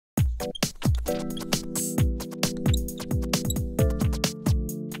Hi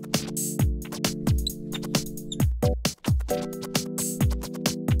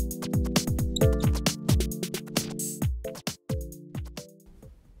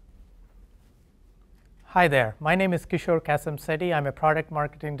there, my name is Kishore Kasamsetty. I'm a product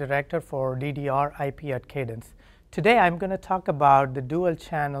marketing director for DDR IP at Cadence. Today I'm going to talk about the dual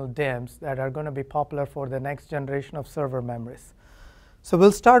channel DIMMs that are going to be popular for the next generation of server memories. So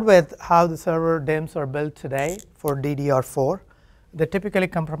we'll start with how the server DIMMs are built today for DDR4. They're typically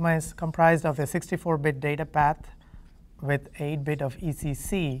comprised of a 64-bit data path with 8-bit of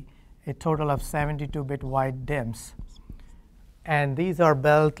ECC, a total of 72-bit wide DIMMs. And these are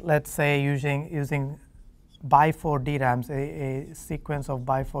built, let's say, using by 4 DRAMs, a sequence of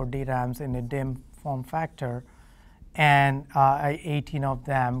by 4 DRAMs in a DIMM form factor, and 18 of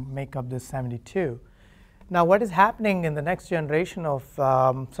them make up this 72. Now what is happening in the next generation of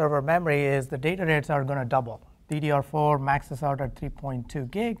server memory is the data rates are going to double. DDR4 maxes out at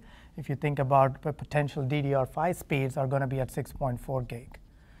 3.2 gig. If you think about the potential DDR5 speeds are going to be at 6.4 gig.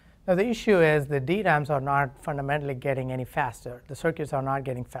 Now the issue is the DRAMs are not fundamentally getting any faster. The circuits are not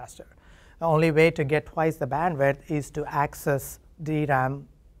getting faster. The only way to get twice the bandwidth is to access DRAM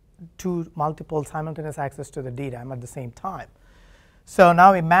to multiple simultaneous access to the DRAM at the same time. So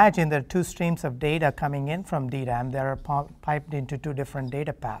now imagine there are 2 streams of data coming in from DRAM that are piped into 2 different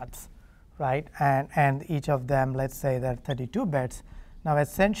data paths, right? And each of them, let's say, they're 32 bits. Now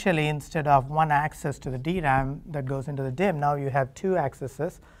essentially, instead of 1 access to the DRAM that goes into the DIMM, now you have 2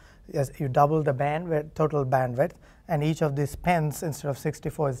 accesses. Yes, you double the bandwidth, total bandwidth, and each of these pins, instead of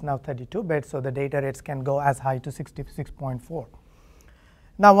 64, is now 32 bits, so the data rates can go as high to 66.4.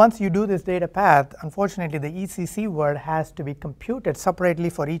 Now once you do this data path, unfortunately the ECC word has to be computed separately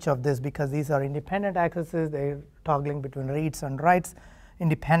for each of this because these are independent accesses. They're toggling between reads and writes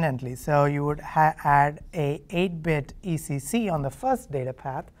independently. So you would add a 8-bit ECC on the first data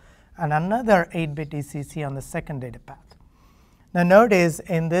path and another 8-bit ECC on the second data path. Now notice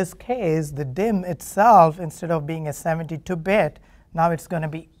in this case the DIMM itself, instead of being a 72-bit, now it's going to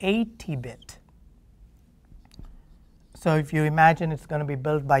be 80-bit. So if you imagine it's going to be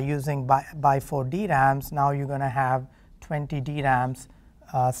built by using by 4 DRAMs, now you're going to have 20 DRAMs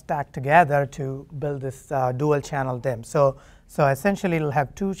stacked together to build this dual channel DIMM. So essentially it'll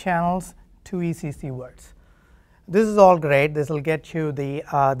have 2 channels, 2 ECC words. This is all great. This will get you the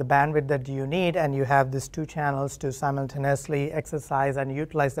bandwidth that you need, and you have these 2 channels to simultaneously exercise and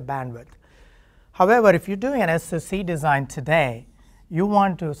utilize the bandwidth. However, if you're doing an SoC design today, you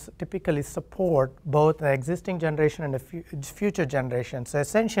want to typically support both the existing generation and the future generation. So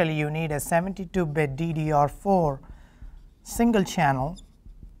essentially, you need a 72-bit DDR4 single channel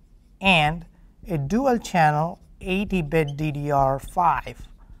and a dual channel 80-bit DDR5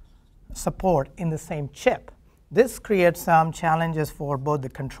 support in the same chip. This creates some challenges for both the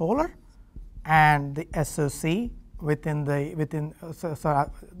controller and the SoC within the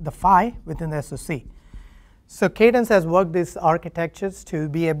PHY within the SoC. So Cadence has worked these architectures to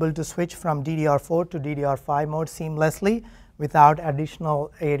be able to switch from DDR4 to DDR5 mode seamlessly without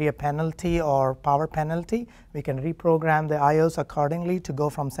additional area penalty or power penalty. We can reprogram the IOs accordingly to go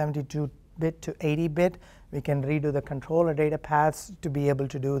from 72-bit to 80-bit. We can redo the controller data paths to be able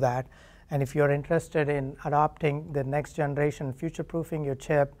to do that. And if you're interested in adopting the next generation, future-proofing your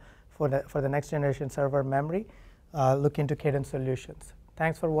chip for the next generation server memory, look into Cadence Solutions.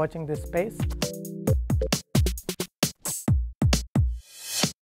 Thanks for watching this space.